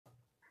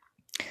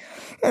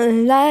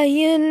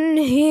lying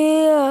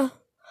here,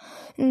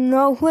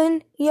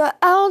 knowing you're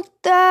out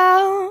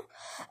there.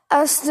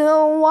 I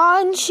still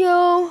want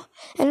you,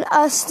 and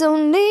I still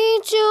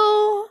need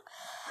you,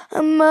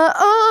 and my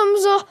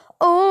arms are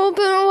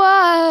open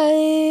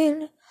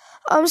wide.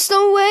 I'm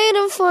still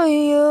waiting for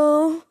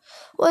you,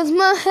 with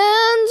my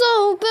hands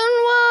open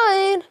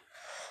wide.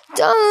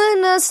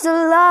 Darling, I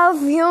still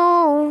love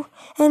you,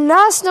 and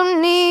I still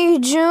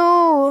need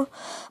you,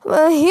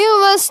 but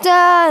here I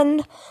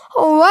stand,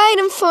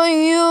 waiting for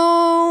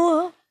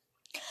you.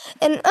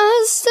 And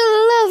I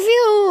still love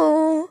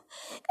you,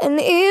 and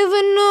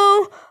even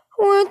though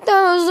we're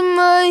 1,000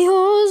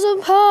 miles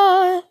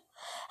apart,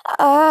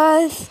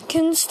 I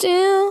can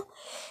still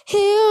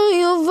hear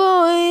your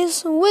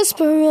voice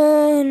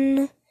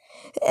whispering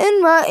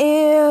in my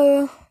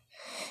ear.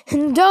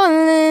 And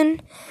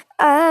darling,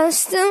 I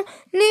still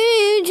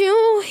need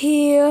you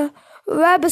here, right beside